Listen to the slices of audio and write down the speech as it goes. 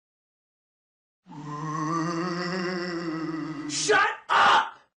Shut up!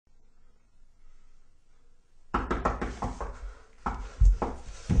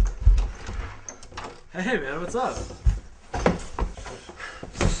 Hey man, what's up?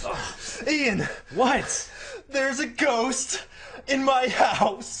 Ian! What? There's a ghost in my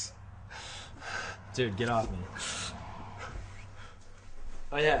house! Dude, get off me.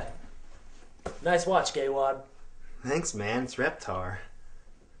 Oh yeah. Nice watch, gay wad. Thanks, man. It's Reptar.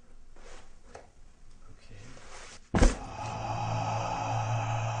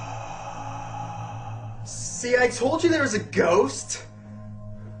 See, I told you there was a ghost!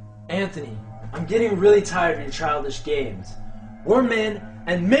 Anthony, I'm getting really tired of your childish games. We're men,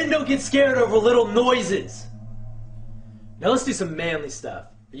 and men don't get scared over little noises. Now let's do some manly stuff.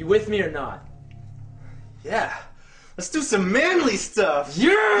 Are you with me or not? Yeah. Let's do some manly stuff!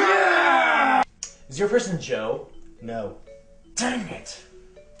 Yeah! Is your person Joe? No. Dang it!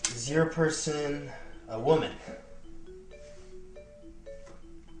 Is your person a woman?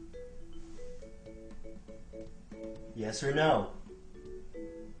 Yes or no?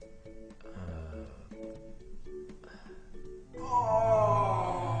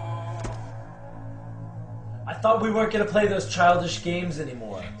 I thought we weren't gonna play those childish games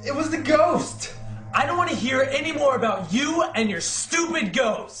anymore. It was the ghost! I don't want to hear any more about you and your stupid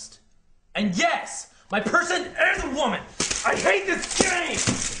ghost. And yes, my person is a woman. I hate this game!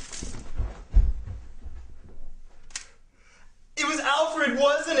 It was Alfred,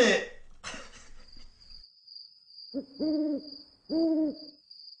 wasn't it?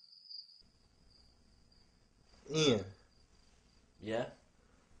 Ian, Yeah?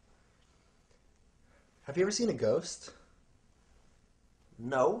 have you ever seen a ghost?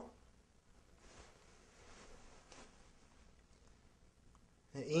 No?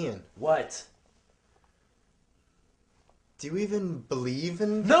 Hey, Ian, What? do you even believe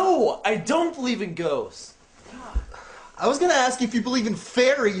in... No! I don't believe in ghosts! I was gonna ask you if you believe in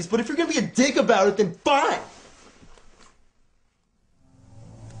fairies, but if you're gonna be a dick about it, then fine!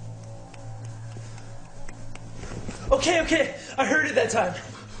 Okay, I heard it that time.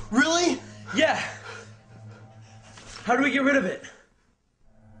 Really? Yeah. How do we get rid of it?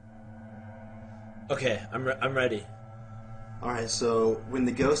 Okay, I'm ready. Alright, so when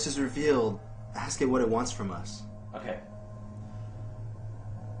the ghost is revealed, ask it what it wants from us. Okay.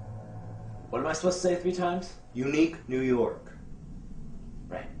 What am I supposed to say 3 times? Unique New York.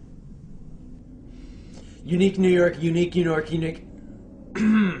 Right. Unique New York, unique New York, unique...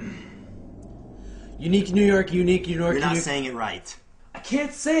 Unique New York, unique New York, You're not unique... saying it right. I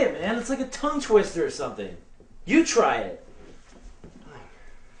can't say it, man. It's like a tongue twister or something. You try it.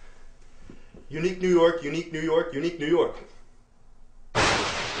 Unique New York, unique New York, unique New York.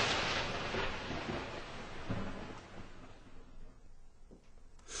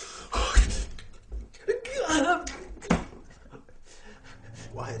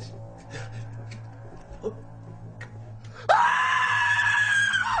 What?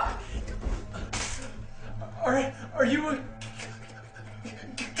 Are you a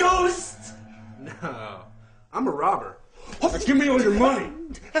ghost? No, I'm a robber. Now give me all your money.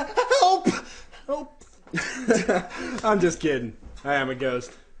 Help! Help! I'm just kidding. I am a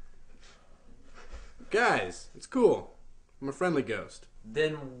ghost. Guys, it's cool. I'm a friendly ghost.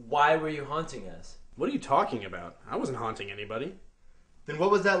 Then why were you haunting us? What are you talking about? I wasn't haunting anybody. Then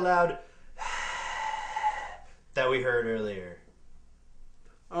what was that loud that we heard earlier?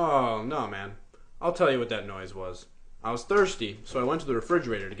 Oh, no, man. I'll tell you what that noise was. I was thirsty, so I went to the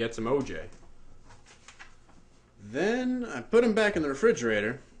refrigerator to get some OJ. Then I put him back in the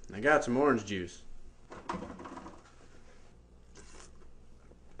refrigerator, and I got some orange juice.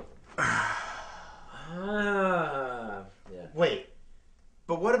 Yeah. Wait,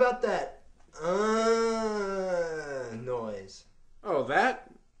 but what about that noise? Oh, that?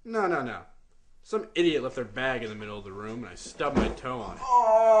 No. Some idiot left their bag in the middle of the room, and I stubbed my toe on it.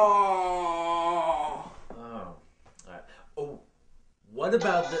 Oh! Alright. Oh, what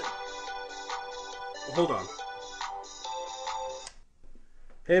about the... Well, hold on.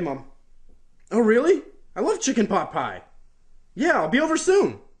 Hey, Mom. Oh, really? I love chicken pot pie. Yeah, I'll be over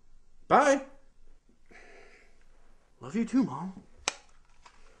soon. Bye. Love you too, Mom.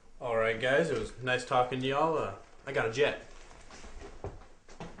 Alright, guys. It was nice talking to y'all. I got a jet.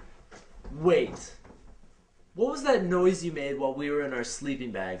 Wait. What was that noise you made while we were in our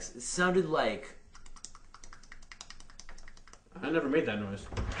sleeping bags? It sounded like... I never made that noise.